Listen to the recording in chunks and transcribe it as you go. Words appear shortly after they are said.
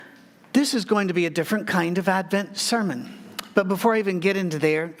This is going to be a different kind of Advent sermon. But before I even get into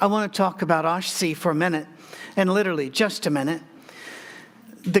there, I want to talk about Ashsi for a minute, and literally just a minute.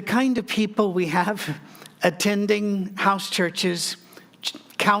 The kind of people we have attending house churches,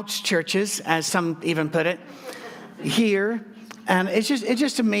 couch churches, as some even put it, here. And it's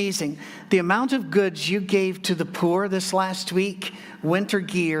just amazing. The amount of goods you gave to the poor this last week, winter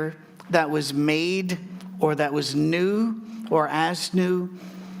gear that was made or that was new or as new,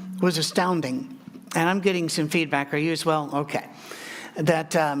 was astounding. And I'm getting some feedback. Are you as well? Okay.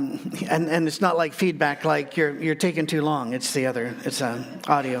 That and it's not like feedback like you're taking too long. It's the other. It's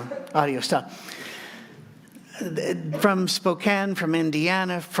audio stuff. From Spokane, from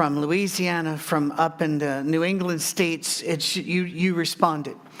Indiana, from Louisiana, from up in the New England states, it's you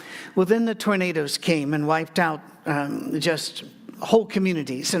responded. Well, then the tornadoes came and wiped out just whole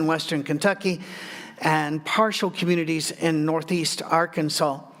communities in western Kentucky and partial communities in northeast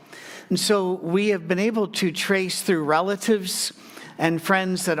Arkansas. And so we have been able to trace through relatives and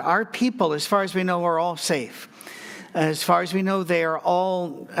friends that our people, as far as we know, are all safe. As far as we know, they are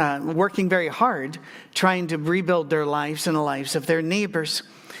all working very hard, trying to rebuild their lives and the lives of their neighbors.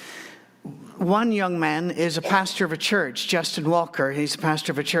 One young man is a pastor of a church, Justin Walker. He's a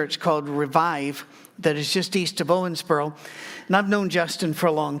pastor of a church called Revive that is just east of Owensboro. And I've known Justin for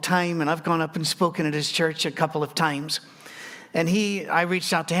a long time, and I've gone up and spoken at his church a couple of times. And I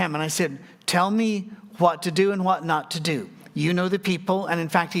reached out to him and I said, tell me what to do and what not to do. You know the people, and in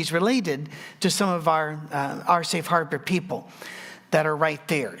fact, he's related to some of our Safe Harbor people that are right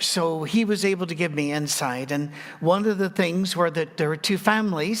there. So he was able to give me insight. And one of the things were that there were two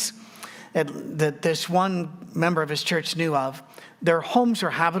families that this one member of his church knew of. Their homes were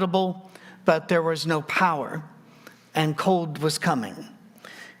habitable, but there was no power, and cold was coming.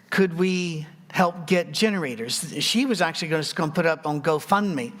 Could we help get generators? She was actually going to put up on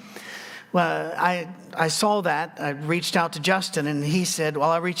GoFundMe. Well, I saw that. I reached out to Justin, and he said,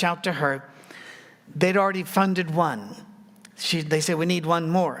 well, I'll reach out to her. They'd already funded one. They said, we need one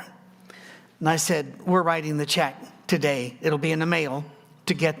more. And I said, we're writing the check today. It'll be in the mail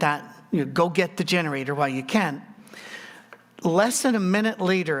to get that. Go get the generator while you can. Less than a minute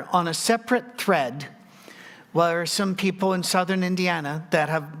later, on a separate thread, were some people in southern Indiana that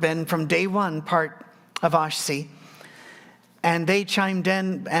have been from day one part of Ashsi. And they chimed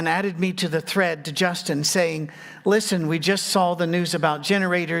in and added me to the thread to Justin saying, listen, we just saw the news about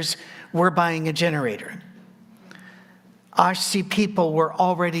generators. We're buying a generator. Ashsi people were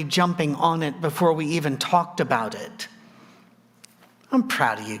already jumping on it before we even talked about it. I'm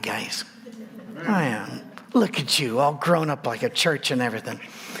proud of you guys. I am. Look at you, all grown up like a church and everything.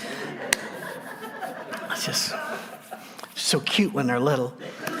 It's just so cute when they're little.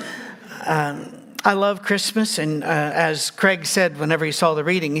 I love Christmas, and as Craig said whenever he saw the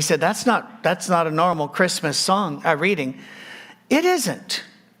reading, he said, that's not a normal Christmas song reading. It isn't.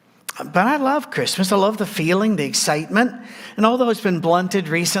 But I love Christmas. I love the feeling, the excitement. And although it's been blunted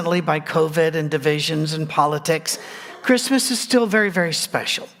recently by COVID and divisions and politics, Christmas is still very, very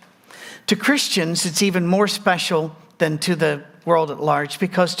special. To Christians, it's even more special than to the world at large,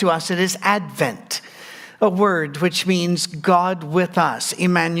 because to us it is Advent. A word which means God with us,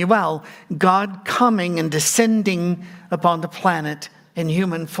 Emmanuel, God coming and descending upon the planet in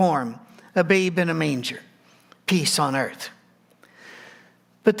human form, a babe in a manger, peace on earth.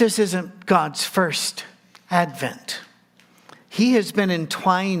 But this isn't God's first Advent. He has been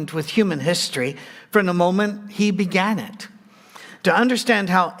entwined with human history from the moment he began it. To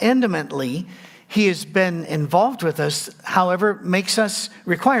understand how intimately he has been involved with us, however,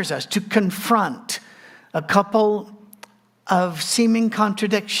 requires us to confront a couple of seeming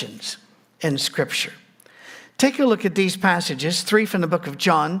contradictions in Scripture. Take a look at these passages, 3 from the book of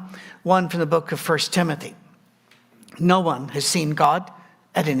John, 1 from the book of 1 Timothy. No one has seen God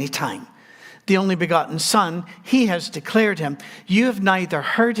at any time. The only begotten Son, he has declared him. You have neither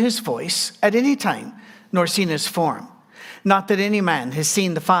heard his voice at any time, nor seen his form. Not that any man has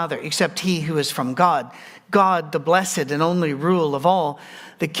seen the Father, except he who is from God. God, the blessed and only rule of all,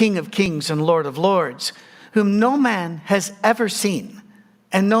 the King of kings and Lord of lords, whom no man has ever seen,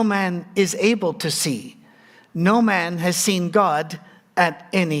 and no man is able to see. No man has seen God at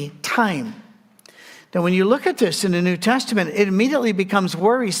any time. Now, when you look at this in the New Testament, it immediately becomes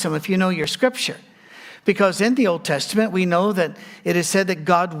worrisome if you know your Scripture. Because in the Old Testament, we know that it is said that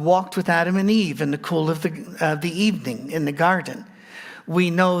God walked with Adam and Eve in the cool of the evening in the garden.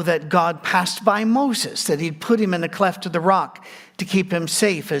 We know that God passed by Moses, that he'd put him in a cleft of the rock to keep him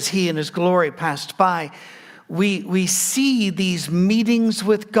safe as he in his glory passed by. We see these meetings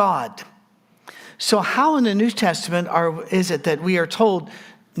with God. So how in the New Testament is it that we are told,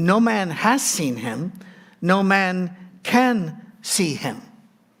 No man has seen him. No man can see him.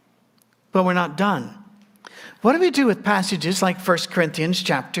 But we're not done. What do we do with passages like 1 Corinthians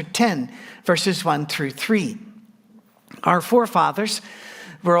chapter 10, verses 1 through 3? Our forefathers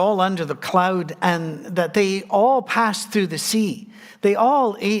were all under the cloud, and that they all passed through the sea. They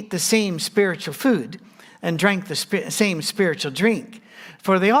all ate the same spiritual food and drank the same spiritual drink.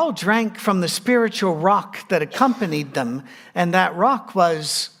 For they all drank from the spiritual rock that accompanied them, and that rock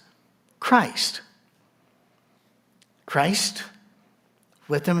was Christ. Christ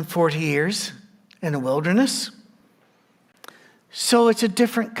with them 40 years in the wilderness. So it's a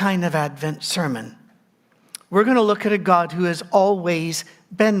different kind of Advent sermon. We're going to look at a God who has always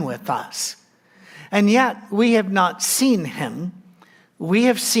been with us. And yet we have not seen him. We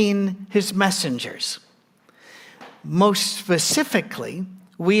have seen his messengers. Most specifically,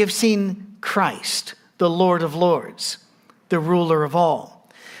 we have seen Christ, the Lord of Lords, the ruler of all.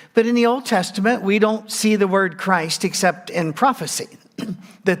 But in the Old Testament, we don't see the word Christ except in prophecy,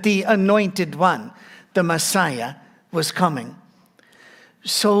 that the anointed one, the Messiah, was coming.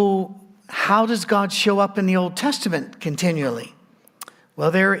 So how does God show up in the Old Testament continually?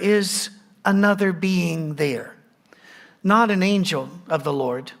 Well, there is another being there. Not an angel of the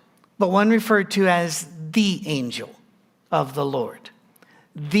Lord, but one referred to as the angel of the Lord,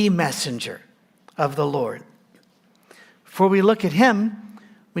 the messenger of the Lord. Before we look at him,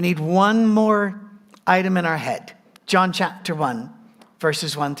 we need one more item in our head. John chapter 1,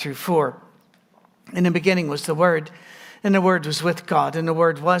 verses 1 through 4. In the beginning was the Word, and the Word was with God, and the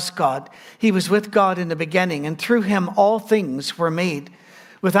Word was God. He was with God in the beginning, and through him all things were made.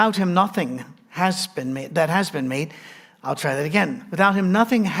 Without him nothing has been made that has been made. I'll try that again. Without him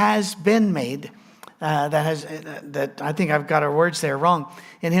nothing has been made. That I think I've got our words there wrong.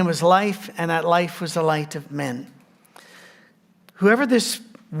 In him was life, and that life was the light of men. Whoever this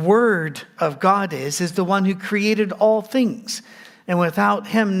Word of God is the one who created all things. And without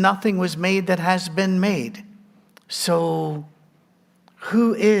him, nothing was made that has been made. So,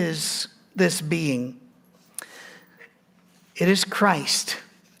 who is this being? It is Christ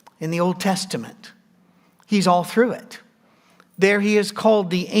in the Old Testament. He's all through it. There he is called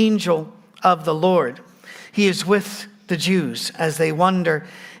the angel of the Lord. He is with the Jews as they wonder.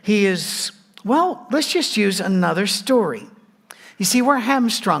 He is, well, let's just use another story. You see, we're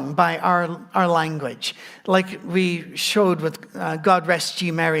hamstrung by our language. Like we showed with God Rest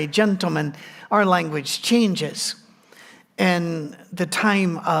Ye Merry Gentlemen, our language changes. In the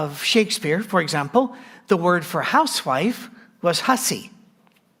time of Shakespeare, for example, the word for housewife was hussy.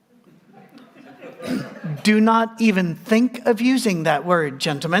 Do not even think of using that word,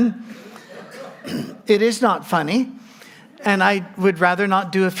 gentlemen. It is not funny, and I would rather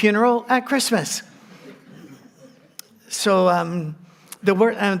not do a funeral at Christmas. So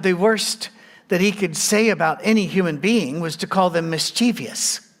the worst that he could say about any human being was to call them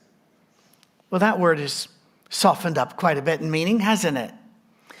mischievous. Well, that word is softened up quite a bit in meaning, hasn't it?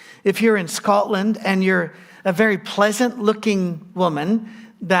 If you're in Scotland and you're a very pleasant-looking woman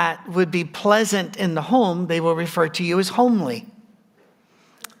that would be pleasant in the home, they will refer to you as homely.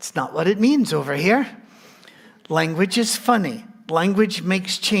 It's not what it means over here. Language is funny. Language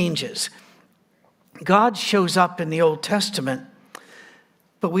makes changes. God shows up in the Old Testament,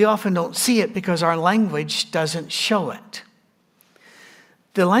 but we often don't see it because our language doesn't show it.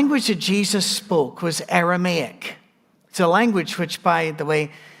 The language that Jesus spoke was Aramaic. It's a language which, by the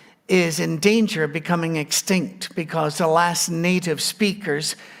way, is in danger of becoming extinct because the last native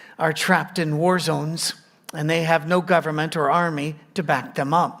speakers are trapped in war zones and they have no government or army to back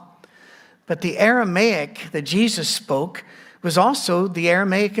them up. But the Aramaic that Jesus spoke was also the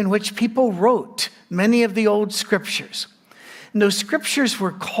Aramaic in which people wrote many of the old scriptures. And those scriptures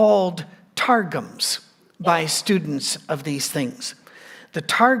were called targums by students of these things. The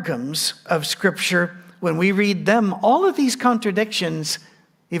targums of scripture, when we read them, all of these contradictions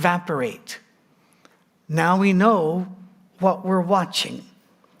evaporate. Now we know what we're watching.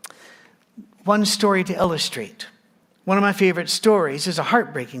 One story to illustrate. One of my favorite stories is a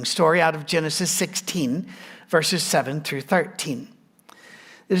heartbreaking story out of Genesis 16, verses 7 through 13.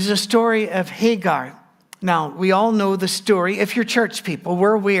 It is a story of Hagar. Now, we all know the story. If you're church people,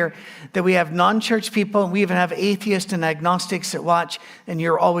 we're aware that we have non-church people, and we even have atheists and agnostics that watch, and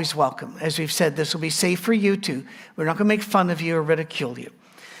you're always welcome. As we've said, this will be safe for you too. We're not going to make fun of you or ridicule you.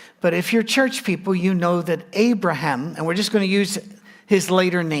 But if you're church people, you know that Abraham, and we're just going to use his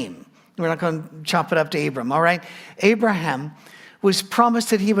later name. We're not going to chop it up to Abram, all right? Abraham was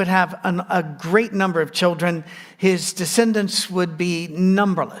promised that he would have a great number of children. His descendants would be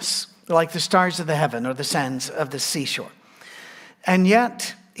numberless, like the stars of the heaven or the sands of the seashore. And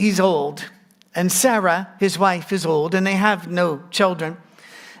yet, he's old, and Sarah, his wife, is old, and they have no children.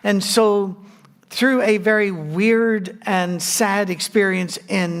 And so through a very weird and sad experience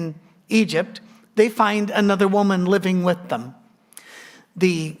in Egypt, they find another woman living with them.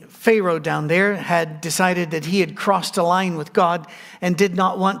 The Pharaoh down there had decided that he had crossed a line with God and did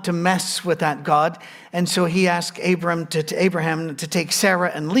not want to mess with that God. And so he asked Abraham to take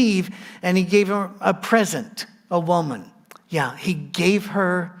Sarah and leave, and he gave her a present, a woman. Yeah, he gave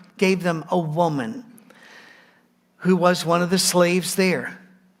them a woman who was one of the slaves there,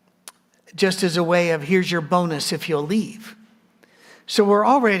 just as a way of, here's your bonus if you'll leave. So we're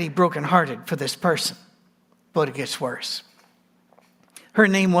already brokenhearted for this person, but it gets worse. Her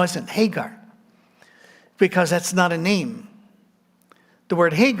name wasn't Hagar, because that's not a name. The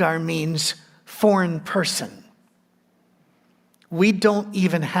word Hagar means foreign person. We don't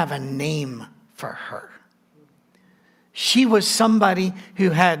even have a name for her. She was somebody who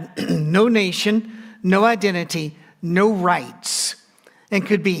had no nation, no identity, no rights, and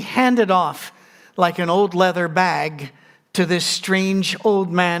could be handed off like an old leather bag to this strange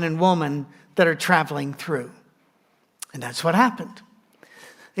old man and woman that are traveling through. And that's what happened.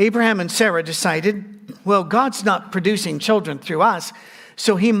 Abraham and Sarah decided, well, God's not producing children through us,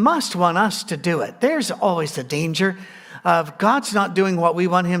 so he must want us to do it. There's always the danger of God's not doing what we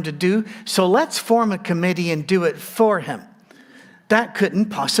want him to do, so let's form a committee and do it for him. That couldn't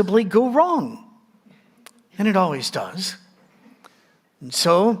possibly go wrong. And it always does. And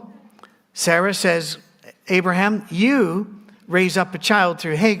so Sarah says, Abraham, you raise up a child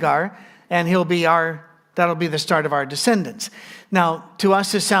through Hagar, and that'll be the start of our descendants. Now, to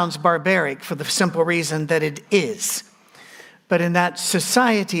us, this sounds barbaric for the simple reason that it is. But in that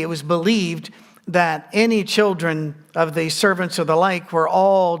society, it was believed that any children of the servants or the like were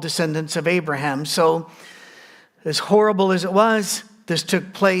all descendants of Abraham. So as horrible as it was, this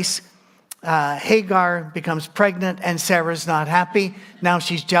took place. Hagar becomes pregnant, and Sarah's not happy. Now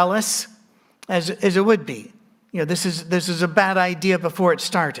she's jealous, as it would be. This is a bad idea before it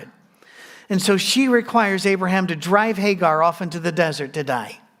started. And so she requires Abraham to drive Hagar off into the desert to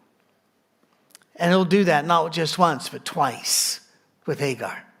die. And he'll do that not just once, but twice with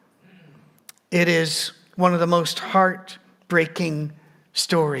Hagar. It is one of the most heartbreaking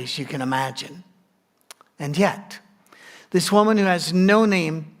stories you can imagine. And yet, this woman who has no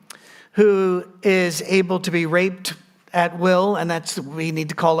name, who is able to be raped at will, and we need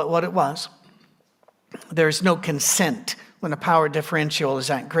to call it what it was. There's no consent when a power differential is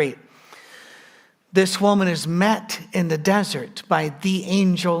that great. This woman is met in the desert by the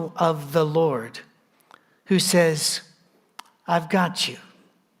angel of the Lord, who says, I've got you.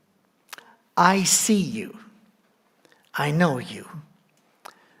 I see you. I know you.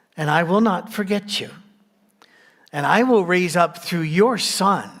 And I will not forget you. And I will raise up through your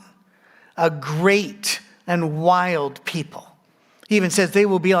son a great and wild people. He even says they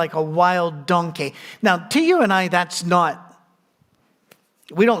will be like a wild donkey. Now, to you and I, that's not,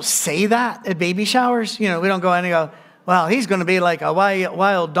 we don't say that at baby showers. We don't go in and go, well, he's going to be like a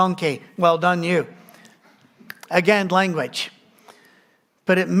wild donkey. Well done, you. Again, language.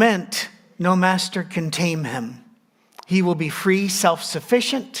 But it meant no master can tame him. He will be free,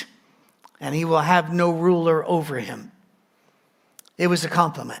 self-sufficient, and he will have no ruler over him. It was a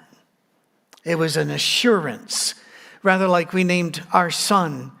compliment. It was an assurance. Rather like we named our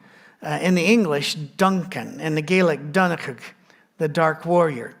son in the English, Duncan, in the Gaelic, Dunnachug, the dark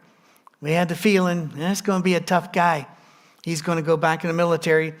warrior. We had the feeling, it's going to be a tough guy. He's going to go back in the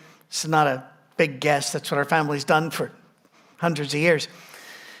military. It's not a big guess. That's what our family's done for hundreds of years.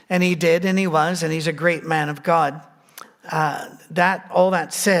 And he did, and he was, and he's a great man of God. All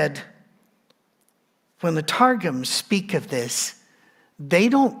that said, when the Targums speak of this, they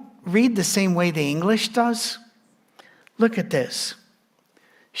don't read the same way the English does. Look at this.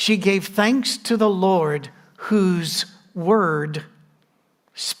 She gave thanks to the Lord whose word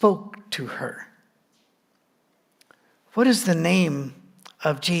spoke to her. What is the name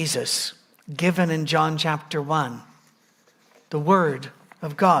of Jesus given in John chapter 1? The Word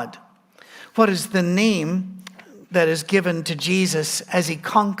of God. What is the name that is given to Jesus as he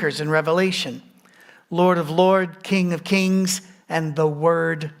conquers in Revelation? Lord of Lords, King of Kings, and the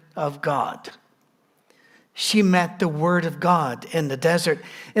Word of God. She met the Word of God in the desert.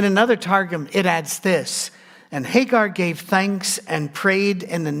 In another Targum, it adds this, and Hagar gave thanks and prayed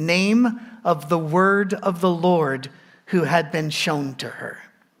in the name of the word of the Lord who had been shown to her.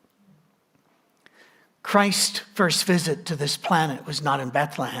 Christ's first visit to this planet was not in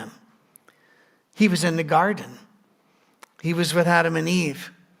Bethlehem. He was in the garden. He was with Adam and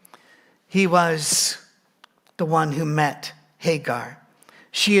Eve. He was the one who met Hagar.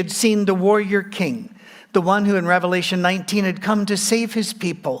 She had seen the warrior king, the one who in Revelation 19 had come to save his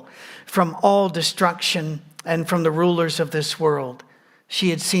people from all destruction and from the rulers of this world. She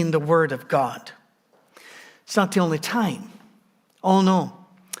had seen the word of God. It's not the only time. Oh no.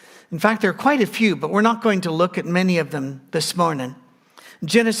 In fact, there are quite a few, but we're not going to look at many of them this morning.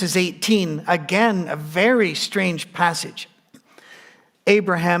 Genesis 18, again, a very strange passage.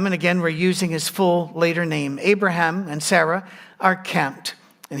 Abraham, and again, we're using his full later name. Abraham and Sarah are camped.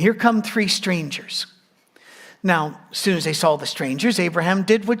 And here come three strangers. Now, as soon as they saw the strangers, Abraham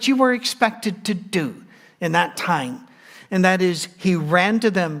did what you were expected to do in that time. And that is, he ran to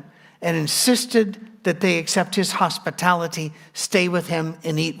them and insisted that they accept his hospitality, stay with him,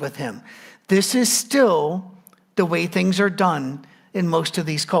 and eat with him. This is still the way things are done in most of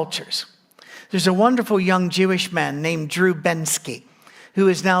these cultures. There's a wonderful young Jewish man named Drew Bensky who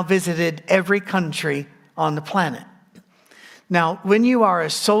has now visited every country on the planet. Now, when you are a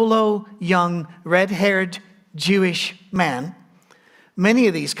solo, young, red-haired Jewish man, many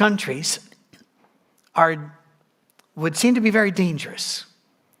of these countries would seem to be very dangerous.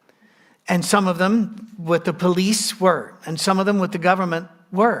 And some of them with the police were, and some of them with the government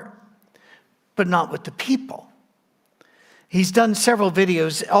were, but not with the people. He's done several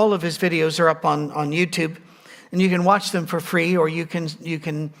videos. All of his videos are up on YouTube, and you can watch them for free, or you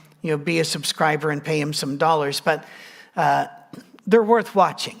can be a subscriber and pay him some dollars. But they're worth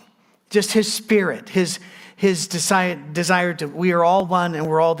watching. Just his spirit, his desire to, we are all one and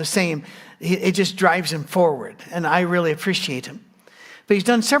we're all the same. It just drives him forward, and I really appreciate him. But he's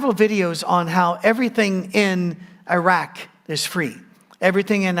done several videos on how everything in Iraq is free.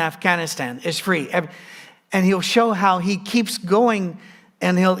 Everything in Afghanistan is free. And he'll show how he keeps going,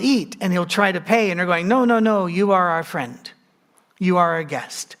 and he'll eat and he'll try to pay. And they're going, no, you are our friend. You are our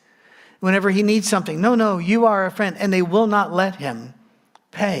guest. Whenever he needs something, no, you are our friend. And they will not let him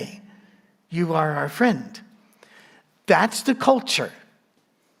pay. You are our friend. That's the culture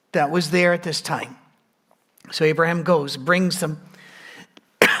that was there at this time. So Abraham goes, brings them.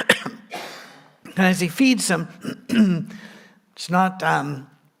 And as he feeds them, it's not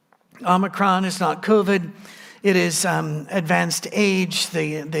Omicron, it's not COVID, it is advanced age.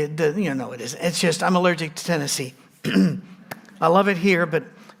 It is. It's just, I'm allergic to Tennessee. I love it here, but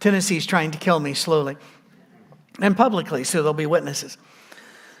Tennessee's trying to kill me slowly and publicly, so there'll be witnesses.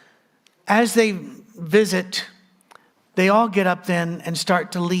 As they visit, they all get up then and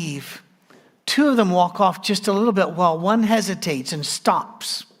start to leave. Two of them walk off just a little bit while one hesitates and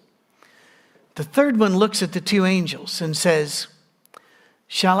stops. The third one looks at the two angels and says,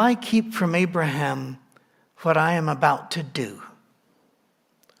 "Shall I keep from Abraham what I am about to do?"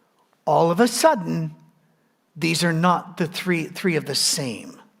 All of a sudden, these are not the three of the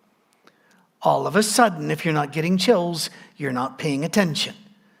same. All of a sudden, if you're not getting chills, you're not paying attention.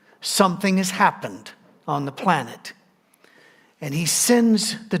 Something has happened on the planet. And he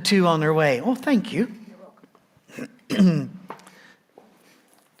sends the two on their way. Oh, thank you. You're welcome.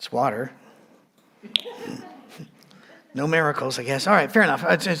 It's water. No miracles, I guess. All right, fair enough.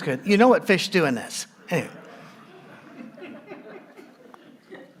 That's good. You know what fish do in this. Anyway.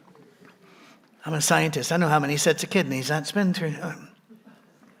 I'm a scientist. I know how many sets of kidneys that's been through.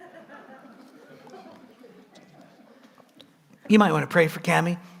 You might want to pray for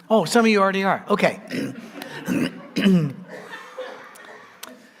Cammie. Oh, some of you already are. Okay.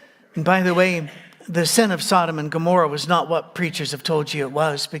 And by the way, the sin of Sodom and Gomorrah was not what preachers have told you it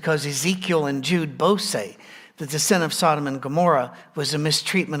was, because Ezekiel and Jude both say that the sin of Sodom and Gomorrah was a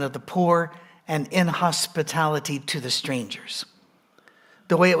mistreatment of the poor and inhospitality to the strangers.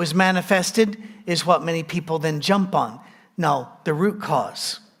 The way it was manifested is what many people then jump on. No, the root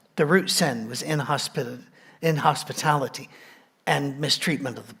cause, the root sin was inhospitality and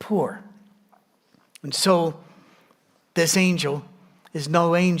mistreatment of the poor. And so this angel is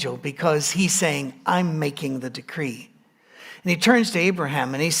no angel, because he's saying, I'm making the decree. And he turns to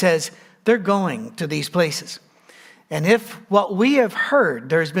Abraham and he says, they're going to these places. And if what we have heard,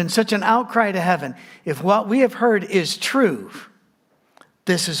 there's been such an outcry to heaven, if what we have heard is true,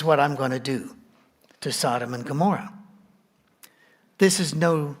 this is what I'm going to do to Sodom and Gomorrah. This is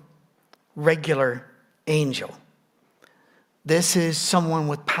no regular angel. This is someone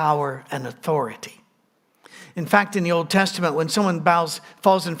with power and authority. In fact, in the Old Testament, when someone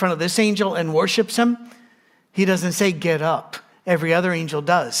falls in front of this angel and worships him, he doesn't say, get up. Every other angel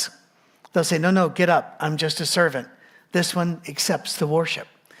does. They'll say, no, get up. I'm just a servant. This one accepts the worship.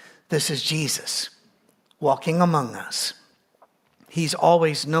 This is Jesus walking among us. He's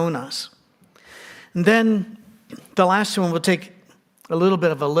always known us. And then the last one we'll take a little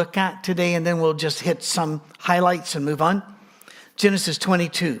bit of a look at today, and then we'll just hit some highlights and move on. Genesis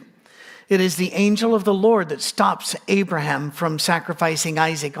 22. It is the angel of the Lord that stops Abraham from sacrificing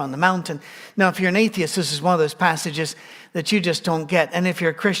Isaac on the mountain. Now, if you're an atheist, this is one of those passages that you just don't get. And if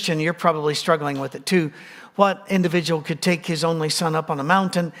you're a Christian, you're probably struggling with it too. What individual could take his only son up on a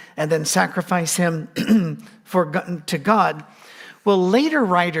mountain and then sacrifice him to God? Well, later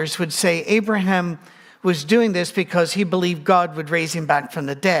writers would say Abraham was doing this because he believed God would raise him back from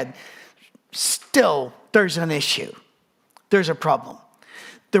the dead. Still, there's an issue. There's a problem.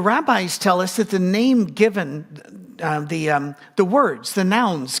 The rabbis tell us that the name given, the words, the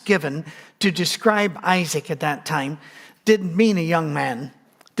nouns given to describe Isaac at that time didn't mean a young man,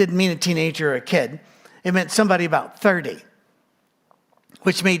 didn't mean a teenager or a kid. It meant somebody about 30,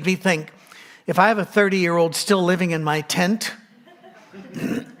 which made me think, if I have a 30-year-old still living in my tent,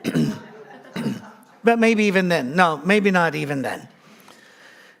 but maybe even then. No, maybe not even then.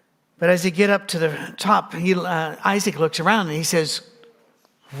 But as he get up to the top, Isaac looks around and he says,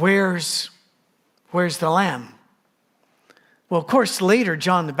 Where's the lamb? Well, of course, later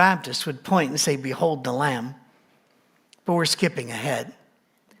John the Baptist would point and say, behold the lamb. But we're skipping ahead.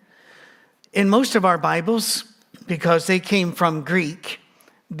 In most of our Bibles, because they came from Greek,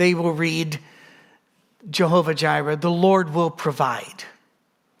 they will read Jehovah Jireh, the Lord will provide.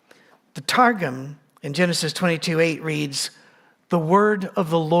 The Targum in Genesis 22:8 reads, the word of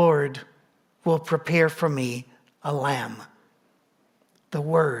the Lord will prepare for me a lamb. The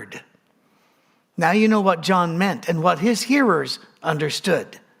word. Now you know what John meant and what his hearers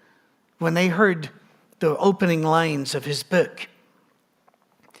understood when they heard the opening lines of his book.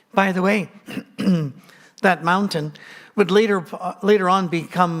 By the way, that mountain would later on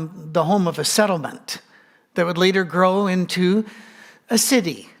become the home of a settlement that would later grow into a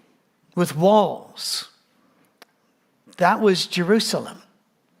city with walls. That was Jerusalem,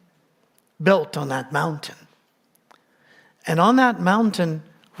 built on that mountain. And on that mountain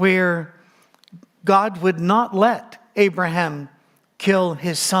where God would not let Abraham kill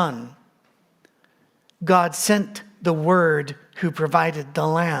his son, God sent the Word who provided the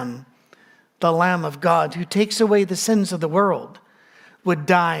Lamb of God who takes away the sins of the world, would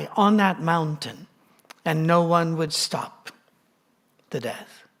die on that mountain and no one would stop the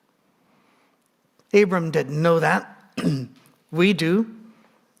death. Abram didn't know that. We do.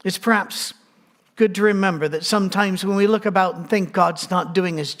 It's perhaps good to remember that sometimes when we look about and think God's not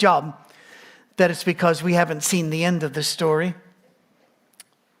doing his job, that it's because we haven't seen the end of the story.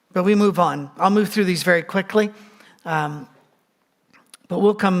 But we move on. I'll move through these very quickly, but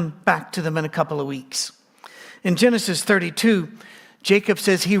we'll come back to them in a couple of weeks. In Genesis 32, Jacob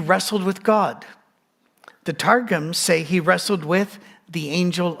says he wrestled with God. The Targums say he wrestled with the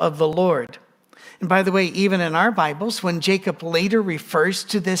angel of the Lord. And by the way, even in our Bibles, when Jacob later refers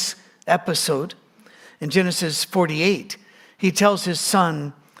to this episode, in Genesis 48, he tells his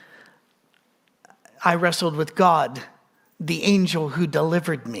son, I wrestled with God, the angel who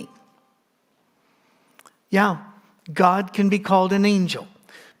delivered me. Yeah, God can be called an angel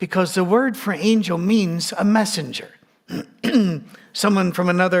because the word for angel means a messenger. Someone from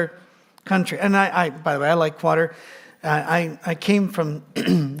another country. And I by the way, I like water. I came from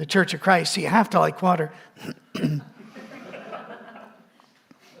the Church of Christ, so you have to like water. It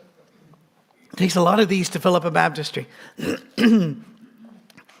takes a lot of these to fill up a baptistry.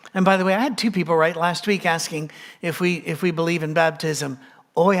 And by the way, I had two people write last week asking if we believe in baptism.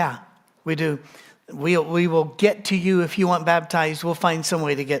 Oh yeah, we do. We will get to you if you want baptized. We'll find some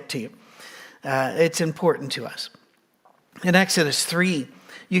way to get to you. It's important to us. In Exodus 3,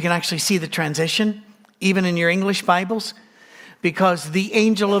 you can actually see the transition, even in your English Bibles, because the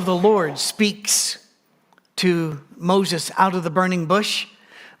angel of the Lord speaks to Moses out of the burning bush.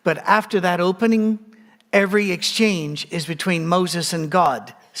 But after that opening, every exchange is between Moses and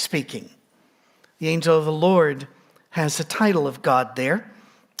God speaking. The angel of the Lord has the title of God there.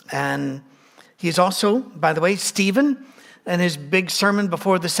 And he's also, by the way, Stephen, and his big sermon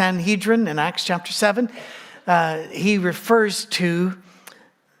before the Sanhedrin in Acts chapter 7, he refers to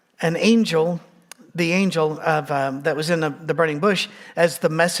an angel, the angel of that was in the burning bush, as the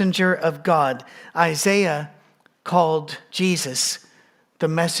messenger of God. Isaiah called Jesus the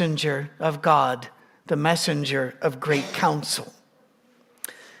messenger of God, the messenger of great counsel.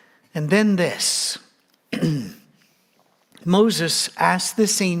 And then this. Moses asked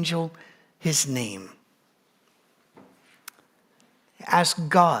this angel his name. Ask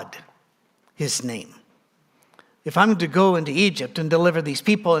God his name. If I'm to go into Egypt and deliver these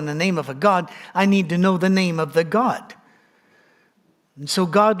people in the name of a God, I need to know the name of the God. And so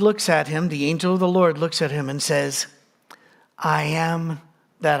God looks at him, the angel of the Lord looks at him and says, I am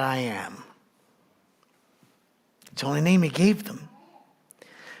that I am. It's the only name he gave them.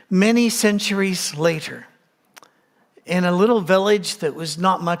 Many centuries later, in a little village that was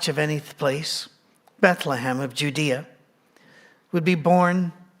not much of any place, Bethlehem of Judea, would be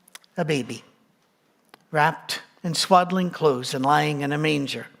born a baby, wrapped in swaddling clothes and lying in a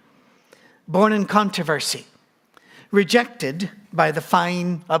manger. Born in controversy, rejected by the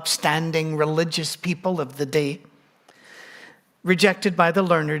fine, upstanding religious people of the day, rejected by the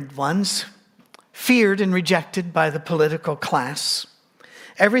learned ones, feared and rejected by the political class.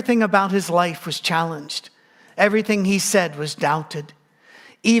 Everything about his life was challenged. Everything he said was doubted.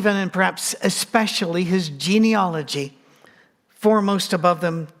 Even and perhaps especially his genealogy, foremost above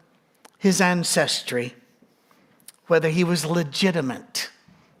them, his ancestry, whether he was legitimate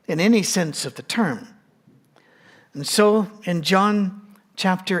in any sense of the term. And so in John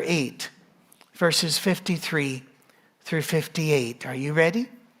chapter 8, verses 53 through 58, are you ready?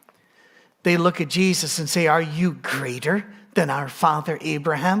 They look at Jesus and say, "Are you greater than our father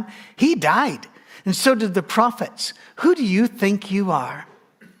Abraham? He died, and so did the prophets. Who do you think you are?"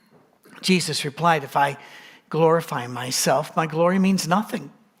 Jesus replied, "If I glorify myself, my glory means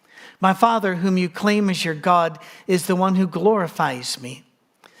nothing. My Father, whom you claim as your God, is the one who glorifies me.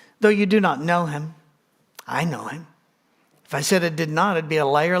 Though you do not know him, I know him. If I said I did not, I'd be a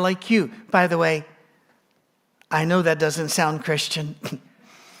liar like you." By the way, I know that doesn't sound Christian.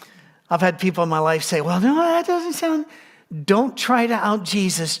 I've had people in my life say, "Well, no, that doesn't sound..." Don't try to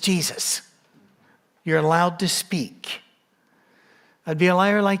out-Jesus Jesus. You're allowed to speak. I'd be a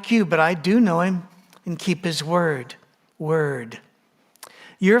liar like you, but I do know him and keep his word.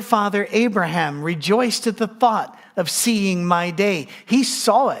 Your father Abraham rejoiced at the thought of seeing my day. He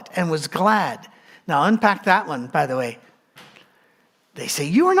saw it and was glad. Now unpack that one, by the way. They say,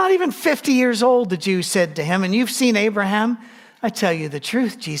 "You are not even 50 years old," the Jews said to him, "and you've seen Abraham." "I tell you the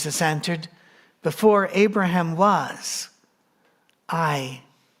truth," Jesus answered. "Before Abraham was, I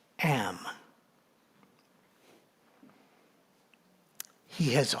am."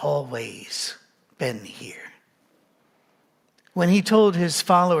 He has always been here. When he told his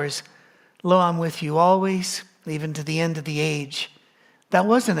followers, "Lo, I'm with you always, even to the end of the age," that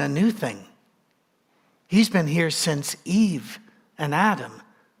wasn't a new thing. He's been here since Eve and Adam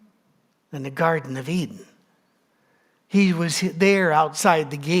in the Garden of Eden. He was there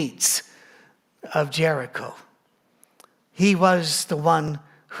outside the gates of Jericho. He was the one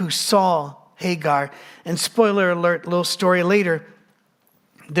who saw Hagar. And spoiler alert, little story later,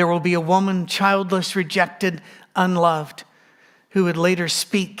 there will be a woman, childless, rejected, unloved, who would later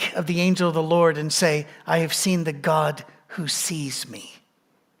speak of the angel of the Lord and say, "I have seen the God who sees me."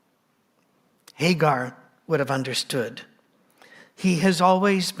 Hagar would have understood. He has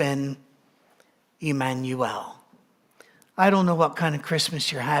always been Emmanuel. I don't know what kind of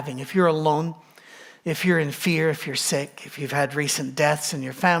Christmas you're having. If you're alone, if you're in fear, if you're sick, if you've had recent deaths in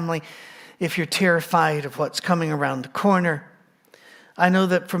your family, if you're terrified of what's coming around the corner, I know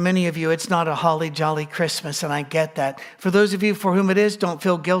that for many of you, it's not a holly jolly Christmas, and I get that. For those of you for whom it is, don't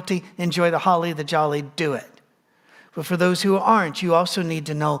feel guilty. Enjoy the holly, the jolly, do it. But for those who aren't, you also need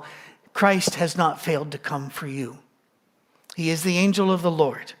to know Christ has not failed to come for you. He is the angel of the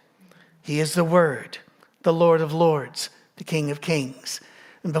Lord. He is the Word, the Lord of Lords, the King of Kings.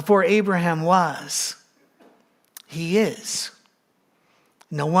 And before Abraham was, he is.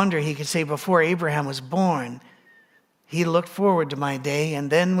 No wonder he could say, before Abraham was born, he looked forward to my day, and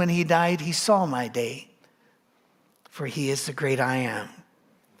then when he died, he saw my day. For he is the great I am.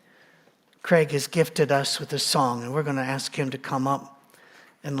 Craig has gifted us with a song, and we're going to ask him to come up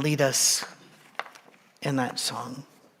and lead us in that song.